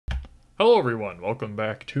Hello everyone, welcome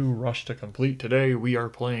back to Rush to Complete. Today we are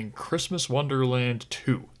playing Christmas Wonderland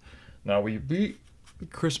 2. Now we beat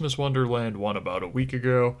Christmas Wonderland 1 about a week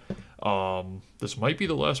ago. This might be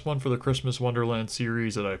the last one for the Christmas Wonderland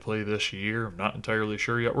series that I play this year. I'm not entirely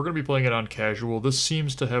sure yet. We're going to be playing it on casual. This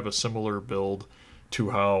seems to have a similar build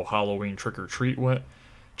to how Halloween Trick or Treat went.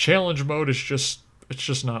 Challenge mode is it's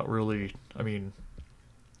just not really,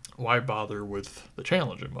 why bother with the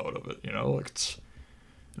challenge mode of it, it's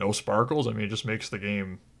no sparkles. It just makes the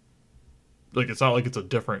game, it's not like it's a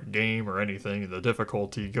different game or anything. The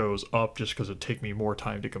difficulty goes up just because it'd take me more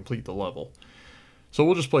time to complete the level. So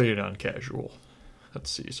we'll just play it on casual. Let's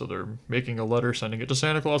see. So they're making a letter, sending it to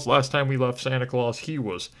Santa Claus. Last time we left Santa Claus, he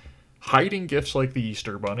was hiding gifts like the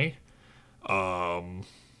Easter Bunny.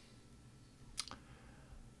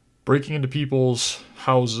 Breaking into people's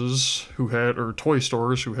houses or toy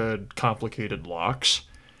stores who had complicated locks.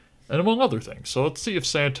 And among other things. So let's see if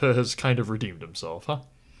Santa has kind of redeemed himself, huh?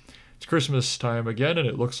 It's Christmas time again, and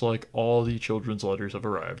it looks like all the children's letters have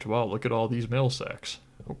arrived. Wow, look at all these mail sacks.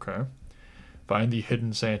 Okay. Find the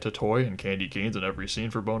hidden Santa toy and candy canes in every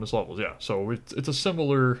scene for bonus levels. Yeah, so it's a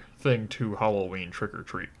similar thing to Halloween Trick or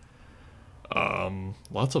Treat.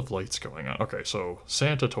 Lots of lights going on. Okay, so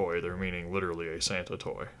Santa toy, they're meaning literally a Santa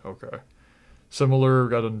toy. Okay. Similar,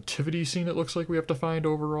 got a nativity scene it looks like we have to find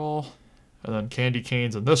overall. And then candy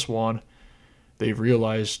canes in this one, they've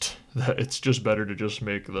realized that it's just better to just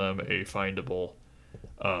make them a findable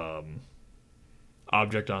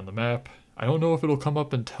object on the map. I don't know if it'll come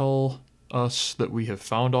up and tell us that we have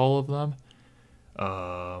found all of them,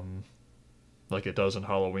 like it does in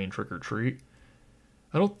Halloween Trick or Treat.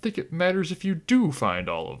 I don't think it matters if you do find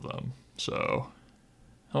all of them, so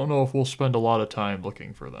I don't know if we'll spend a lot of time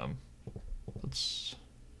looking for them.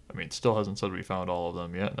 It still hasn't said we found all of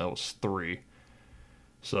them yet. That was 3.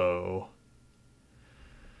 So,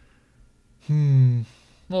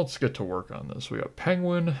 let's get to work on this. We got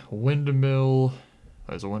penguin, windmill.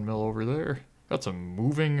 There's a windmill over there. Got some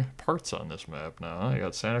moving parts on this map now. You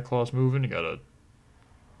got Santa Claus moving. You got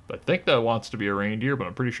I think that wants to be a reindeer, but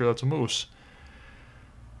I'm pretty sure that's a moose.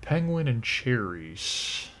 Penguin and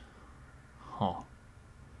cherries. Huh.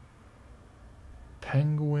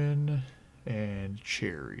 Penguin and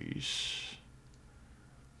cherries.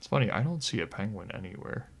 It's funny, I don't see a penguin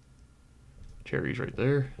anywhere. Cherries right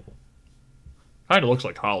there. Kind of looks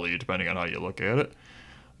like holly, depending on how you look at it.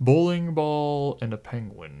 Bowling ball and a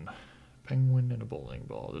penguin. Penguin and a bowling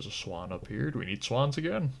ball. There's a swan up here. Do we need swans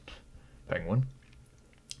again? Penguin.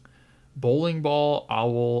 Bowling ball,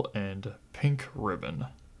 owl, and pink ribbon.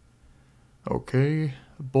 Okay,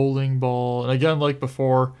 bowling ball. And again, like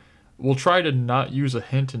before, we'll try to not use a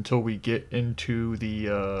hint until we get into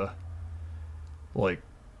the,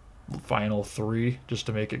 final 3, just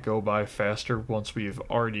to make it go by faster once we've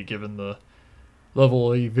already given the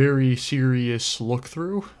level a very serious look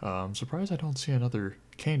through. I'm surprised I don't see another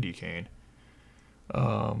candy cane.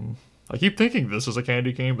 I keep thinking this is a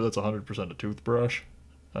candy cane, but that's 100% a toothbrush.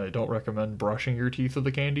 I don't recommend brushing your teeth with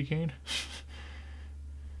a candy cane.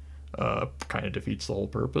 Kind of defeats the whole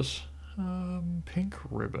purpose. Pink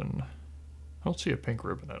ribbon. I don't see a pink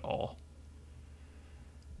ribbon at all.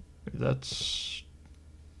 Maybe that's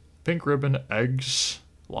pink ribbon, eggs,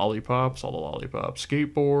 lollipops, all the lollipops,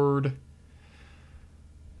 skateboard,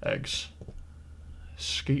 eggs,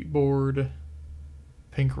 skateboard,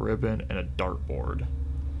 pink ribbon, and a dartboard.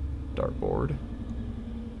 Dartboard,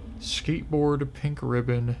 skateboard, pink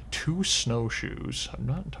ribbon, 2 snowshoes. I'm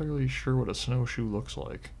not entirely sure what a snowshoe looks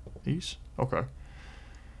like. These? Okay.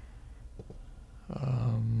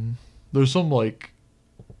 There's some what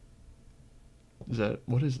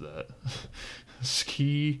is that?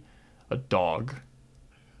 Ski, a dog.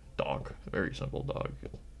 Dog. A very simple dog.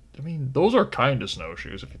 Those are kind of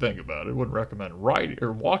snowshoes if you think about it. I wouldn't recommend riding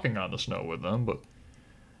or walking on the snow with them, but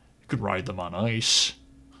you could ride them on ice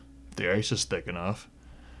if the ice is thick enough.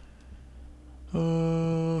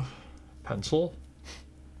 Pencil,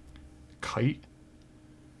 kite,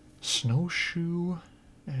 snowshoe,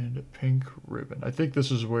 and a pink ribbon. I think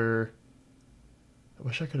this is where I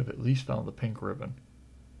wish I could have at least found the pink ribbon,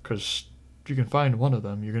 because if you can find one of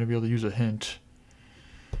them, you're going to be able to use a hint.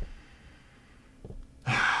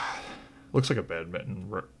 Looks like a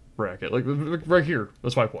badminton racket. Like right here.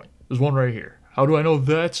 That's my point. There's one right here. How do I know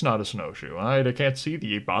that's not a snowshoe? I can't see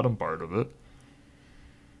the bottom part of it.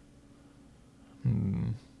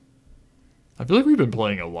 I feel like we've been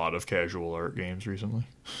playing a lot of casual art games recently.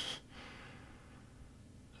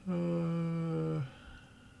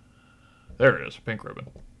 There it is. Pink ribbon.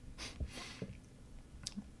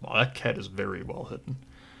 Wow, that cat is very well hidden.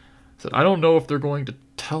 I don't know if they're going to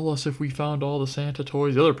tell us if we found all the Santa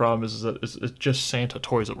toys. The other problem is that it's just Santa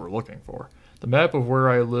toys that we're looking for. The map of where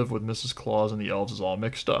I live with Mrs. Claus and the elves is all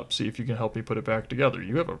mixed up. See if you can help me put it back together.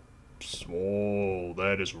 You have a... Oh,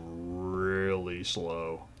 that is really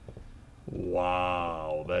slow.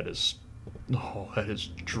 Wow, that is... Oh, that is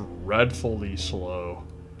dreadfully slow.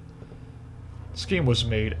 This game was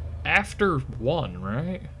made after 1,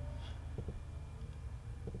 right?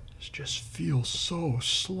 This just feels so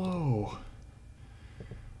slow.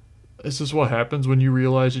 This is what happens when you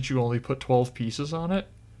realize that you only put 12 pieces on it.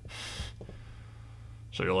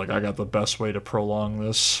 So you're like, I got the best way to prolong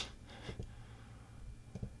this.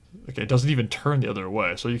 Okay, it doesn't even turn the other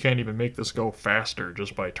way, so you can't even make this go faster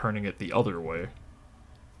just by turning it the other way.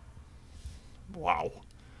 Wow.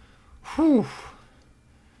 Whew.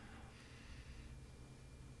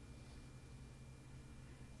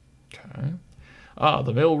 Okay. Ah,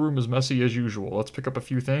 the mailroom is messy as usual. Let's pick up a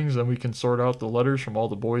few things, then we can sort out the letters from all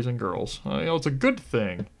the boys and girls. You know, it's a good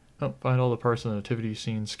thing. Oh, find all the parts of the nativity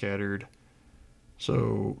scene scattered.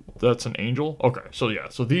 So, that's an angel? Okay, so yeah.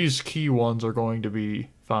 So these key ones are going to be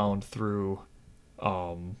found through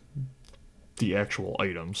the actual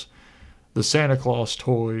items. The Santa Claus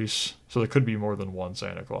toys. So there could be more than one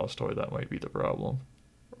Santa Claus toy. That might be the problem.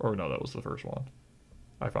 Or no, that was the first one.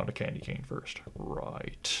 I found a candy cane first.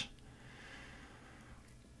 Right.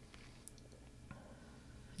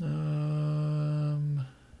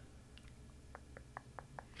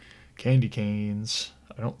 Candy canes.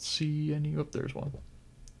 I don't see any. Oh, there's one.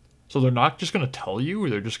 So they're not just going to tell you, or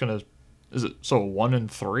they're just going to... Is it so 1 and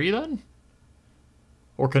 3 then?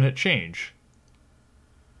 Or can it change?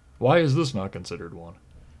 Why is this not considered 1?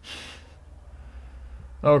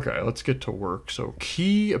 Okay, let's get to work. So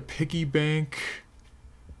key, a piggy bank,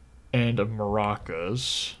 and a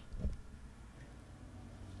maracas.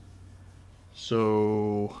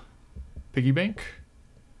 So piggy bank.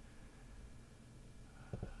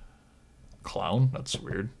 Clown, that's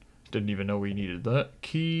weird. Didn't even know we needed that.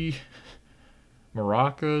 Key,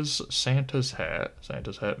 maracas, Santa's hat.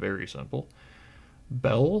 Santa's hat, very simple.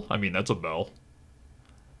 Bell, I mean, that's a bell.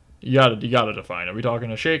 You gotta define it. Are we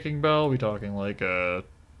talking a shaking bell? Are we talking like a,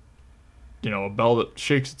 you know, a bell that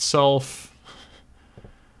shakes itself?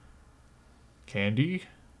 Candy.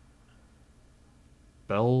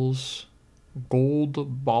 Bells.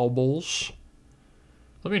 Gold baubles.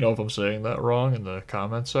 Let me know if I'm saying that wrong in the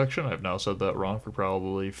comments section. I've now said that wrong for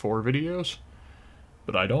probably 4 videos.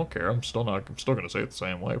 But I don't care. I'm still gonna say it the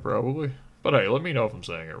same way probably. But hey, let me know if I'm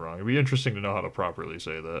saying it wrong. It'd be interesting to know how to properly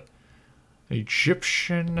say that. An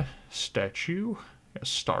Egyptian statue. A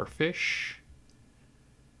starfish.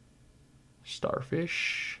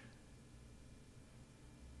 Starfish.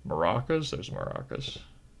 Maracas. There's maracas.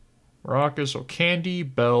 Maracas. So candy,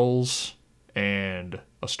 bells, and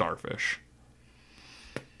a starfish.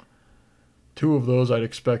 2 of those I'd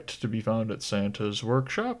expect to be found at Santa's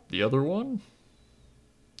workshop. The other one?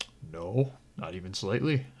 No, not even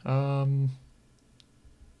slightly. Candy,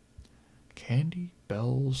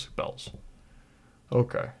 bells, bells.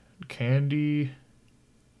 Okay, candy.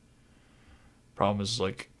 Problem is,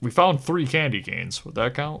 like, we found 3 candy canes. Would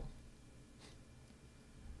that count?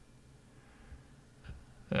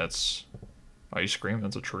 That's ice cream.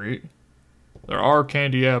 That's a treat. There are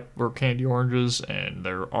candy candy oranges, and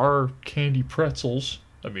there are candy pretzels.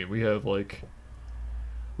 I mean, we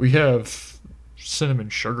have cinnamon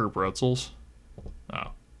sugar pretzels.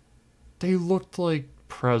 Oh. They looked like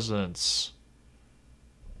presents.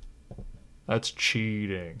 That's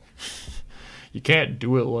cheating. You can't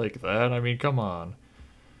do it like that. I mean, come on.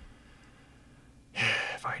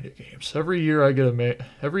 Find it games. Every year I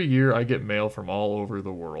get mail from all over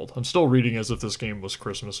the world. I'm still reading as if this game was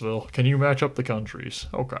Christmasville. Can you match up the countries?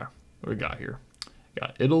 Okay. What do we got here?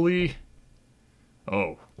 Got Italy.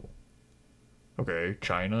 Oh. Okay,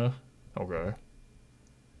 China. Okay.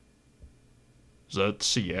 Is that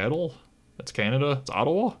Seattle? That's Canada? It's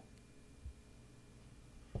Ottawa?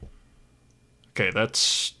 Okay,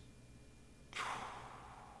 that's...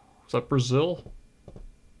 Is that Brazil?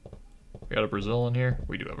 We got a Brazil in here?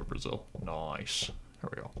 We do have a Brazil. Nice. There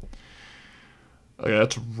we go. Okay,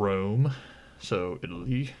 that's Rome. So,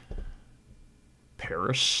 Italy.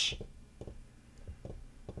 Paris.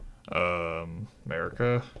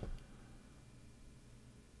 America.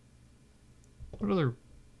 What other...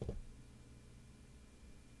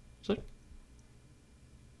 Is it...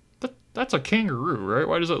 That's a kangaroo, right?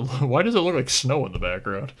 Why does it look like snow in the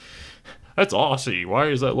background? That's Aussie. Why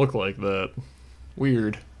does that look like that?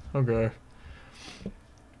 Weird. Okay.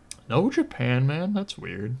 No Japan, man. That's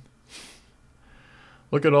weird.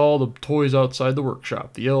 Look at all the toys outside the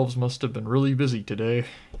workshop. The elves must have been really busy today.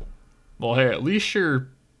 Well, hey, at least you're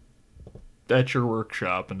at your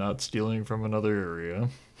workshop and not stealing from another area.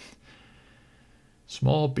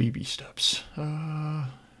 Small baby steps. Here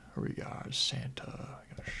we got Santa.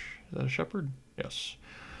 Gosh, is that a shepherd? Yes.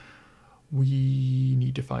 We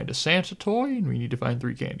need to find a Santa toy, and we need to find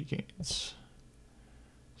 3 candy canes.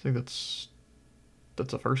 I think that's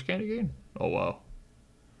the first candy cane? Oh, wow.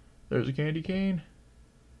 There's a candy cane.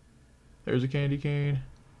 There's a candy cane.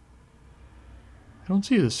 I don't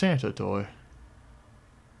see the Santa toy.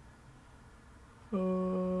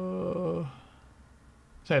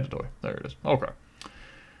 Santa toy. There it is. Okay.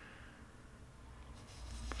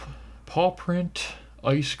 Paw print,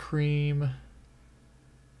 ice cream,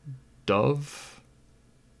 Dove.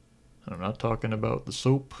 I'm not talking about the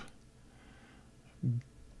soap.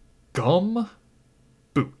 Gum,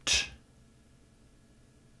 boot.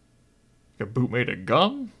 A boot made of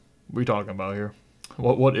gum? What are we talking about here?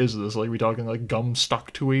 What is this? Like, we talking like gum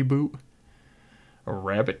stuck to a boot? A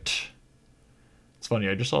rabbit? It's funny,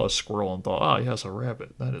 I just saw a squirrel and thought, ah, yes, a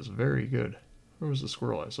rabbit. That is very good. Where was the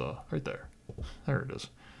squirrel I saw? Right there. There it is.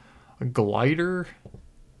 A glider?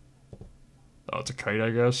 Oh, it's a kite, I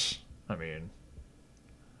guess. I mean,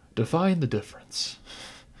 define the difference.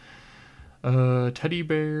 Teddy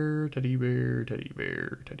bear, teddy bear, teddy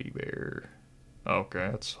bear, teddy bear. Okay,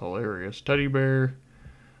 that's hilarious. Teddy bear,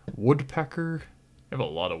 woodpecker. I have a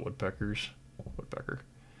lot of woodpeckers. Woodpecker.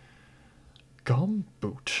 Gum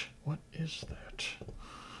boot. What is that?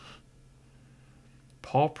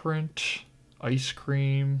 Paw print, ice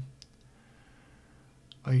cream.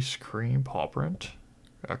 Ice cream, paw print.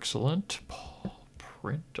 Excellent. Paw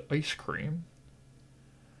print, ice cream.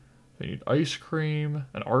 They need ice cream,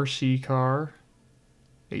 an RC car,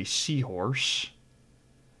 a seahorse.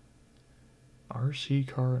 RC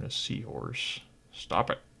car and a seahorse. Stop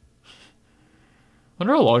it. I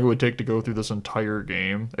wonder how long it would take to go through this entire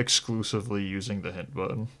game exclusively using the hint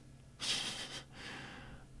button.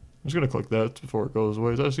 I'm just gonna click that before it goes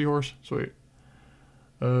away. Is that a seahorse? Sweet.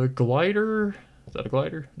 Glider? Is that a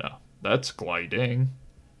glider? No. That's gliding.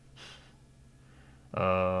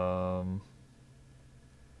 Huh.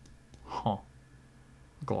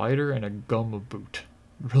 Glider and a gum boot.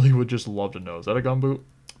 Really would just love to know. Is that a gum boot?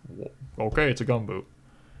 Okay, it's a gum boot.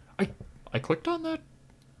 I clicked on that?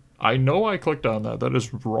 I know I clicked on that. That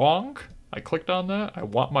is wrong. I clicked on that. I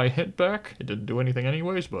want my hint back. It didn't do anything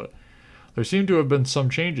anyways, but there seem to have been some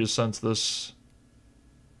changes since this.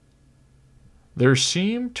 There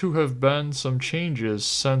seem to have been some changes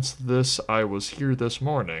since this I was here this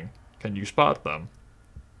morning. Can you spot them?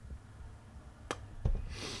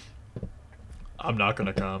 I'm not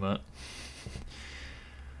gonna comment.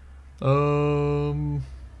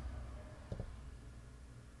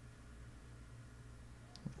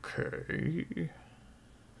 Okay.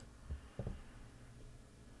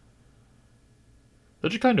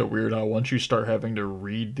 That's just kind of weird how once you start having to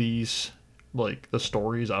read these, like, the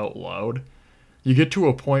stories out loud, you get to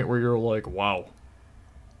a point where you're like, wow.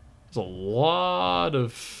 There's a lot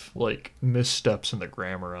of, like, missteps in the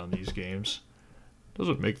grammar on these games.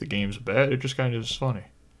 Doesn't make the games bad, it just kind of is funny.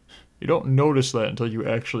 You don't notice that until you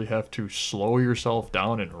actually have to slow yourself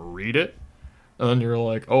down and read it. And then you're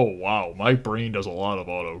like, oh wow, my brain does a lot of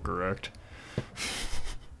autocorrect.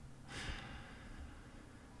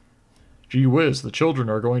 Gee whiz, the children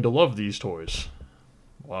are going to love these toys.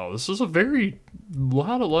 Wow, this is a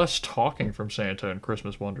lot of less talking from Santa in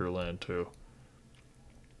Christmas Wonderland too.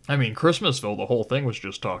 I mean, Christmasville, the whole thing was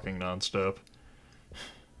just talking nonstop.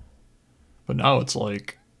 But now it's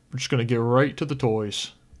like, we're just gonna get right to the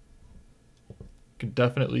toys. Can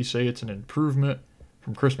definitely say it's an improvement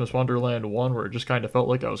from Christmas Wonderland 1, where it just kind of felt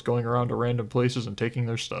like I was going around to random places and taking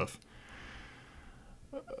their stuff.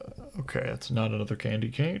 Okay, that's not another candy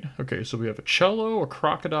cane. Okay, so we have a cello, a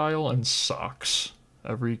crocodile, and socks.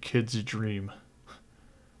 Every kid's dream.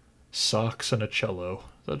 Socks and a cello.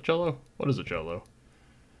 Is that a cello? What is a cello?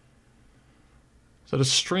 Is that a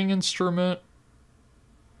string instrument?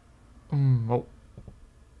 Oh.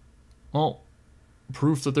 Oh.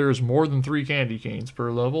 Proof that there is more than 3 candy canes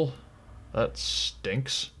per level. That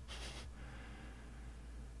stinks.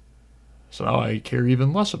 So now I care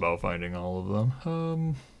even less about finding all of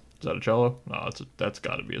them. Is that a cello? No, that's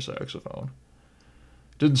got to be a saxophone.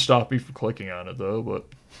 Didn't stop me from clicking on it though, but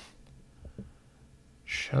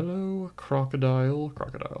cello, crocodile.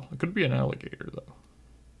 It could be an alligator though.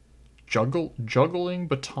 Juggling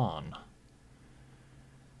baton.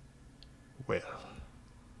 Well,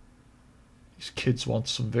 these kids want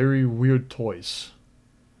some very weird toys.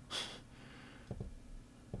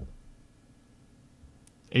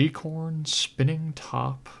 Acorn, spinning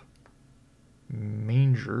top,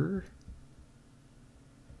 manger.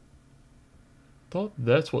 thought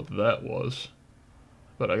that's what that was.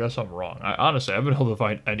 But I guess I'm wrong. Honestly, I haven't been able to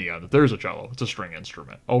find any on it. There's a cello. It's a string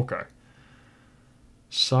instrument. Okay.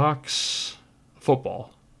 Socks.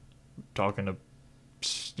 Football. Talking to,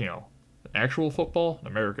 actual football?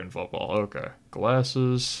 American football. Okay.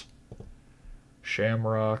 Glasses.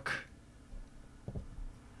 Shamrock.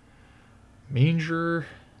 Manger.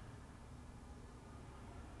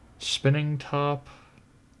 Spinning top.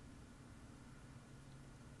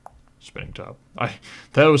 Spinning top.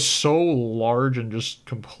 That was so large and just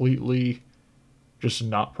completely just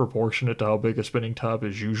not proportionate to how big a spinning top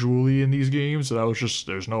is usually in these games. That was just,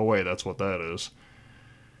 there's no way that's what that is.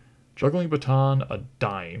 Juggling baton, a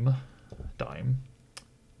dime. Dime.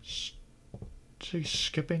 Say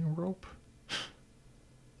skipping rope?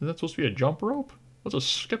 Is that supposed to be a jump rope? What's a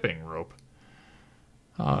skipping rope?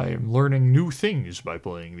 I'm learning new things by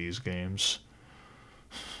playing these games.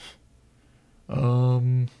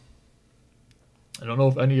 I don't know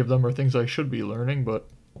if any of them are things I should be learning, but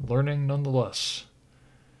learning nonetheless.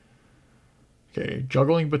 Okay,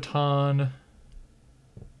 juggling baton.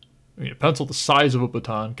 I mean, a pencil the size of a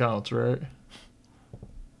baton counts, right?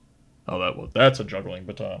 Oh, that's a juggling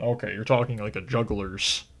baton. Okay, you're talking like a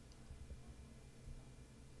juggler's.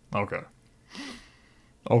 Okay.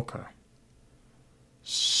 Okay.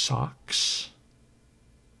 Socks.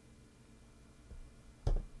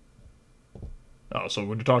 Oh, so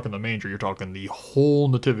when you're talking the manger, you're talking the whole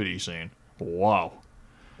nativity scene. Wow.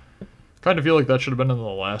 Kind of feel like that should have been in the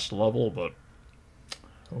last level, but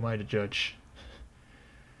who am I to judge?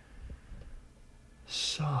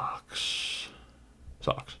 Socks.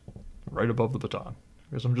 Socks. Right above the baton.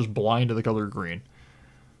 Because I'm just blind to the color green.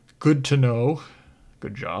 Good to know.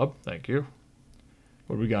 Good job. Thank you.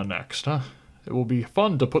 What do we got next, huh? It will be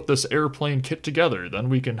fun to put this airplane kit together. Then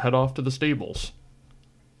we can head off to the stables.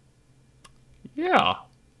 Yeah.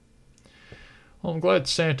 Well, I'm glad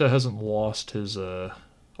Santa hasn't lost his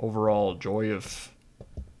overall joy of,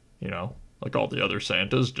 like all the other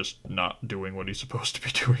Santas, just not doing what he's supposed to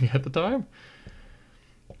be doing at the time.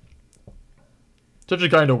 It's actually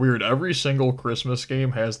kind of weird. Every single Christmas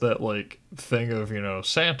game has that, like, thing of,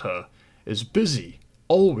 Santa is busy,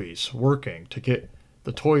 always working to get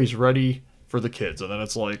the toys ready for the kids. And then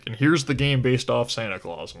it's like, and here's the game based off Santa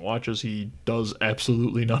Claus, and watch as he does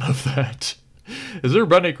absolutely none of that. Has there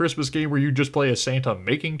been a Christmas game where you just play as Santa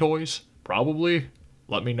making toys? Probably.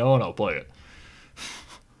 Let me know and I'll play it.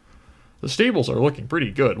 The stables are looking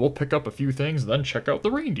pretty good. We'll pick up a few things, then check out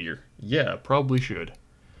the reindeer. Yeah, probably should.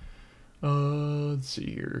 Let's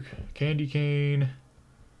see here. Candy cane.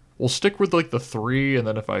 We'll stick with, like, the 3, and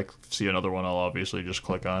then if I see another one, I'll obviously just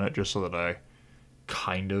click on it, just so that I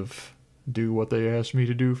kind of do what they asked me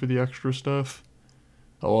to do for the extra stuff.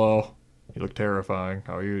 Hello. You look terrifying.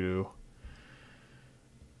 How you do?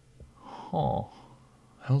 Huh.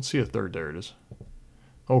 I don't see a third. There it is.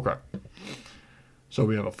 Okay. So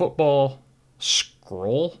we have a football.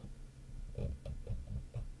 Scroll.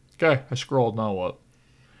 Okay, I scrolled. Now what?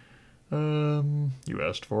 You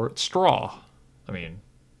asked for it. Straw. I mean,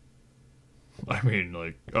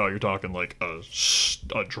 like, oh, you're talking like a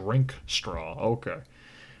drink straw. Okay.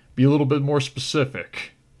 Be a little bit more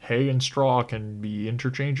specific. Hay and straw can be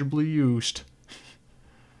interchangeably used.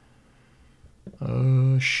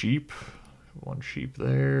 Sheep. One sheep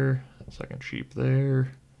there. Second sheep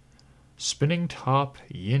there. Spinning top,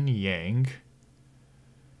 yin yang.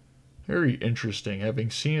 Very interesting.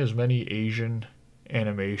 Having seen as many Asian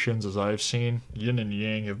animations as I've seen, yin and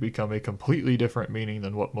yang have become a completely different meaning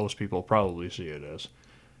than what most people probably see it as.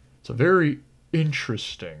 It's a very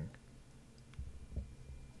interesting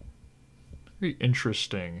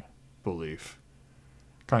belief.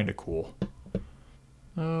 Kind of cool.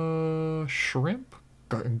 Shrimp?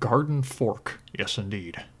 Garden fork. Yes,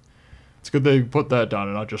 indeed. It's good they put that down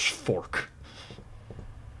and not just fork.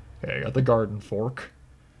 Okay, I got the garden fork.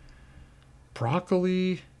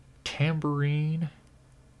 Broccoli, tambourine.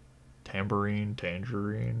 Tambourine.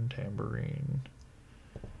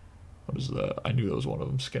 What is that? I knew that was one of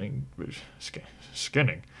them. Skinning.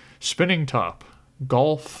 Spinning top.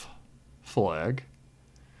 Golf flag.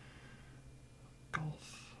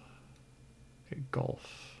 Golf. Okay,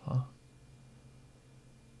 golf. Huh?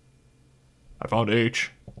 I found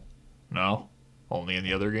H. No? Only in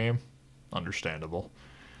the other game? Understandable.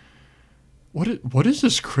 What is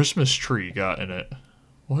this Christmas tree got in it?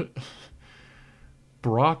 What?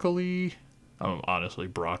 Broccoli? Honestly,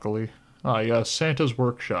 broccoli. Ah, yes, Santa's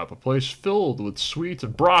Workshop, a place filled with sweets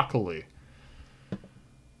and broccoli.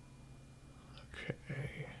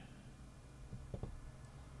 Okay.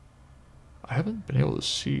 I haven't been able to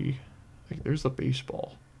see. There's the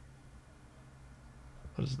baseball.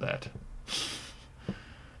 What is that?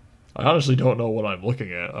 I honestly don't know what I'm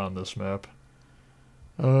looking at on this map.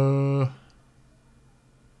 Haven't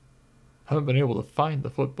been able to find the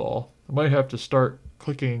football. I might have to start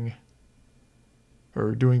clicking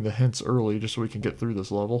or doing the hints early just so we can get through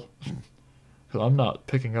this level. Because I'm not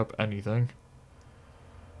picking up anything.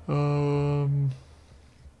 Oh,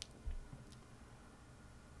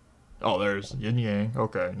 there's yin yang.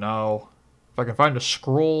 Okay, now if I can find a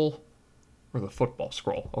scroll or the football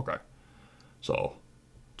scroll. Okay, so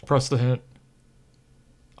press the hint.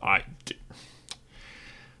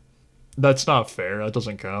 That's not fair. That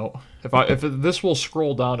doesn't count. This will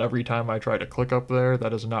scroll down every time I try to click up there, that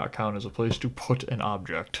does not count as a place to put an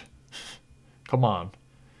object. Come on.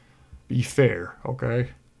 Be fair, okay?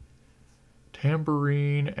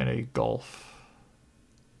 Tambourine and a golf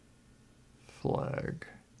flag.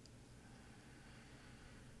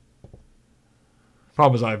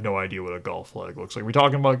 Problem is I have no idea what a golf flag looks like. We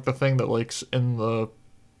talking about like the thing that like's in the,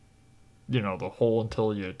 you know, the hole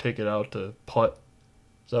until you take it out to putt?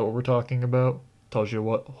 Is that what we're talking about? Tells you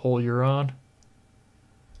what hole you're on?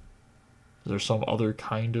 Is there some other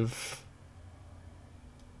kind of...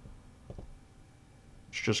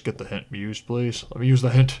 Let's just get the hint used, please. Let me use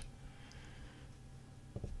the hint.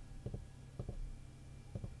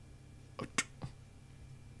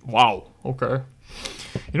 Wow, okay.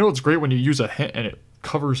 You know what's great when you use a hint and it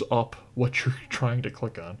covers up what you're trying to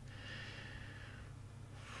click on?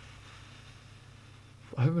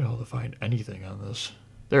 I haven't been able to find anything on this.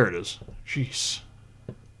 There it is. Jeez.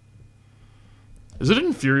 Is it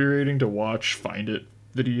infuriating to watch Find It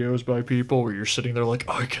videos by people where you're sitting there like,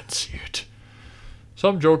 oh, I can see it?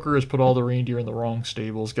 Some joker has put all the reindeer in the wrong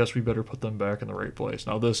stables. Guess we better put them back in the right place.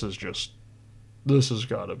 Now this is just... This has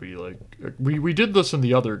got to be like... We did this in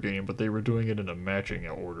the other game, but they were doing it in a matching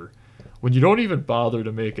order. When you don't even bother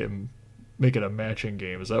to make it a matching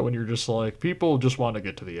game, is that when you're just like, people just want to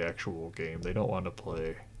get to the actual game. They don't want to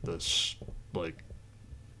play this, like,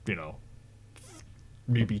 you know,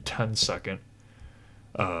 maybe 10-second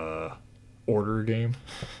order game.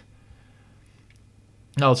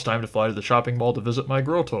 Now it's time to fly to the shopping mall to visit my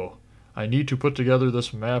grotto. I need to put together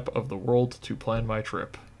this map of the world to plan my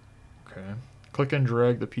trip. Okay. Click and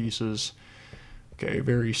drag the pieces. Okay,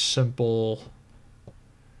 very simple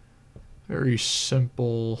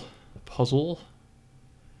puzzle.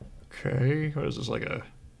 Okay, what is this, like a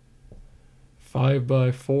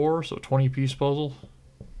 5x4, so 20-piece puzzle?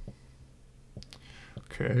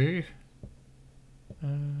 Okay.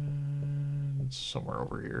 And it's somewhere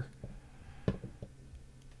over here.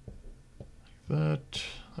 Like that,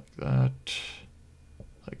 like that,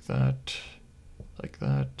 like that, like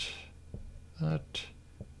that, that,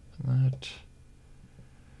 and that,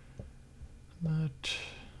 and that.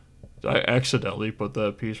 Did I accidentally put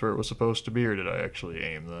that piece where it was supposed to be, or did I actually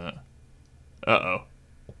aim that? Uh-oh.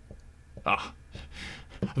 Ah.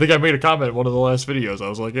 I think I made a comment in one of the last videos. I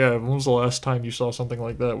was like, yeah, when was the last time you saw something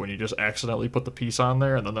like that? When you just accidentally put the piece on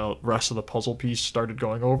there, and then the rest of the puzzle piece started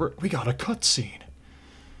going over it? We got a cutscene.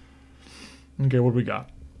 Okay, what do we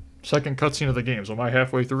got? Second cutscene of the game. So am I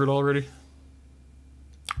halfway through it already?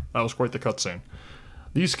 That was quite the cutscene.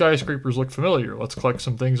 These skyscrapers look familiar. Let's collect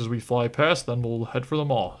some things as we fly past, then we'll head for the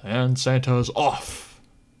mall. And Santa's off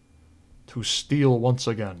to steal once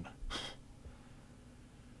again.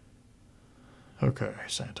 Okay,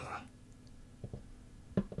 Santa.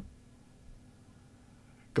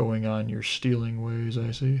 Going on your stealing ways,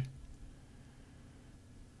 I see.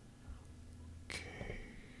 Okay.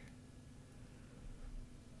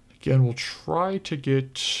 Again, we'll try to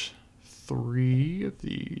get 3 of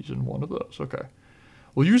these and 1 of those. Okay.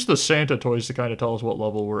 We'll use the Santa toys to kind of tell us what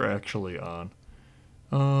level we're actually on.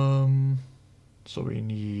 So we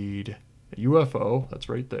need a UFO. That's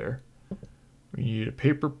right there. We need a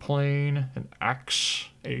paper plane, an axe,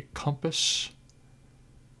 a compass.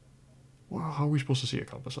 Wow, how are we supposed to see a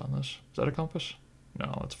compass on this? Is that a compass?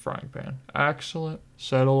 No, it's a frying pan. Excellent.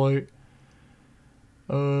 Satellite.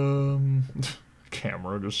 Camera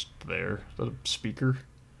just there. Is that a speaker?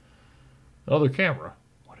 Another camera.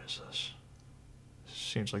 What is this?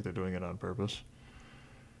 Seems like they're doing it on purpose.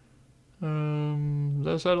 Is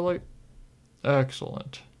that a satellite?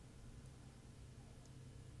 Excellent.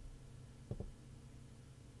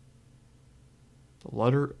 The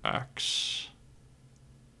letter X.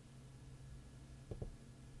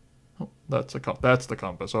 Oh, that's the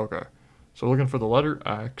compass. Okay. So we're looking for the letter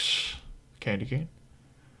X. Candy cane.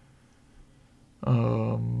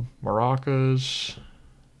 Maracas.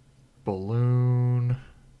 Balloon.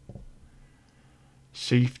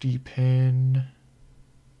 Safety pin.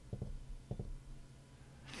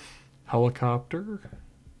 Helicopter.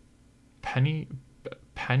 Penny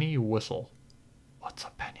whistle. What's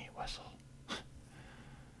a penny whistle?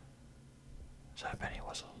 Is that a penny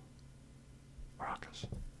whistle? Maracas.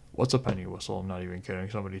 What's a penny whistle? I'm not even kidding.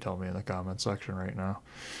 Somebody tell me in the comment section right now.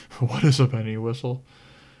 What is a penny whistle?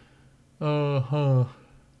 They're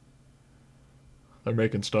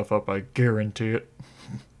making stuff up, I guarantee it.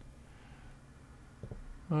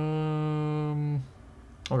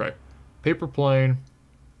 Okay. Paper plane.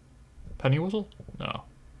 Penny whistle? No.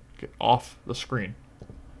 Get off the screen.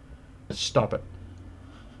 Stop it.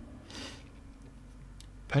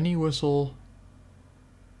 Penny whistle.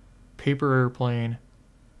 Paper airplane.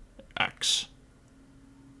 X.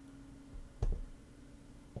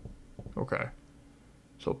 Okay.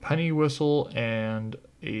 So penny whistle and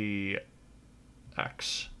a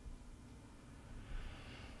X.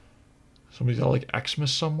 Somebody's got like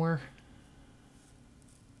Xmas somewhere.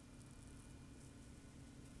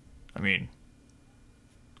 I mean,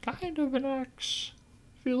 kind of an X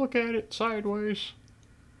if you look at it sideways.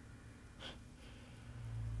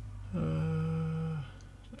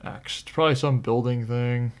 X. It's probably some building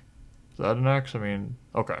thing. Is that an X? I mean,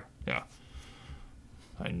 okay, yeah.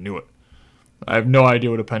 I knew it. I have no idea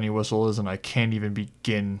what a penny whistle is, and I can't even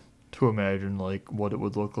begin to imagine like what it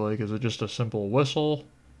would look like. Is it just a simple whistle?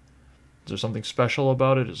 Is there something special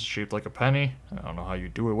about it? Is it shaped like a penny? I don't know how you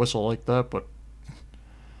do a whistle like that, but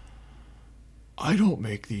I don't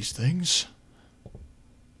make these things.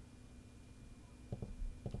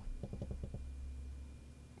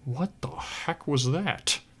 What the heck was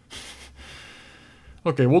that?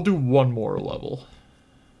 Okay, we'll do one more level.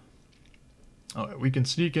 Alright, we can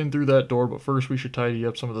sneak in through that door, but first we should tidy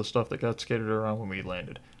up some of the stuff that got scattered around when we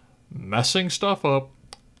landed. Messing stuff up,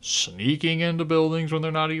 sneaking into buildings when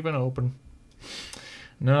they're not even open.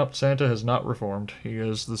 Nope, Santa has not reformed. He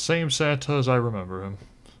is the same Santa as I remember him.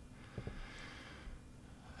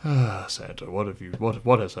 Santa,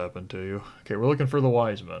 what has happened to you? Okay, we're looking for the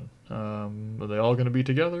wise men. Are they all going to be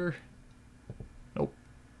together? Nope.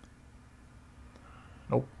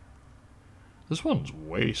 Nope. This one's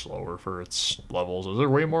way slower for its levels. Is there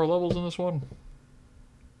way more levels in this one?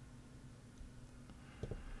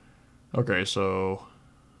 Okay, so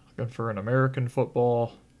looking for an American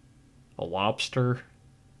football, a lobster,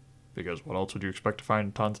 because what else would you expect to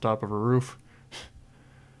find on top of a roof?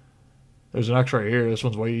 There's an X right here. This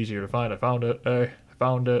one's way easier to find. I found it. Hey, I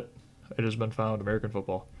found it. It has been found. American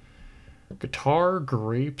football. Guitar,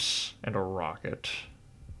 grapes, and a rocket.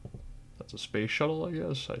 That's a space shuttle, I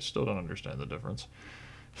guess. I still don't understand the difference.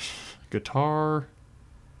 Guitar.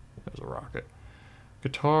 There's a rocket.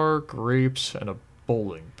 Guitar, grapes, and a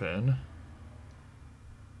bowling pin.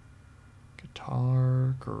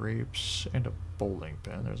 Guitar, grapes, and a bowling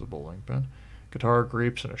pin. There's a bowling pin. Guitar,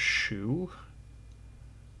 grapes, and a shoe.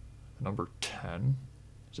 Number 10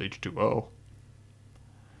 is H2O.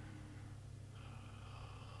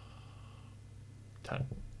 10.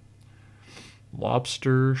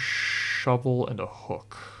 Lobster, shovel, and a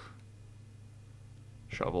hook.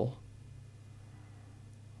 Shovel.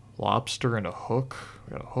 Lobster and a hook.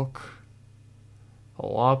 We got a hook. A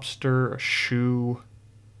lobster, a shoe.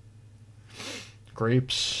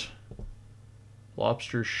 Grapes.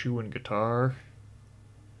 Lobster, shoe, and guitar.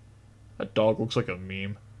 That dog looks like a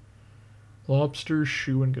meme. Lobster,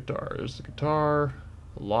 shoe, and guitar. There's the guitar,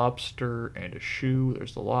 a lobster, and a shoe.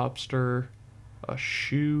 There's the lobster, a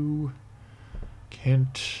shoe,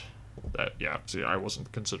 Kent. That, yeah, see, I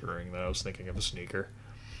wasn't considering that. I was thinking of a sneaker.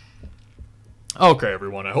 Okay,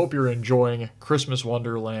 everyone, I hope you're enjoying Christmas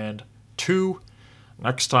Wonderland 2.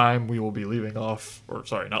 Next time we will be leaving off, or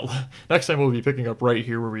sorry, next time we'll be picking up right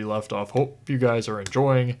here where we left off. Hope you guys are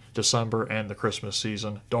enjoying December and the Christmas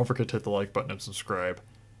season. Don't forget to hit the like button and subscribe.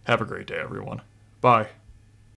 Have a great day, everyone. Bye.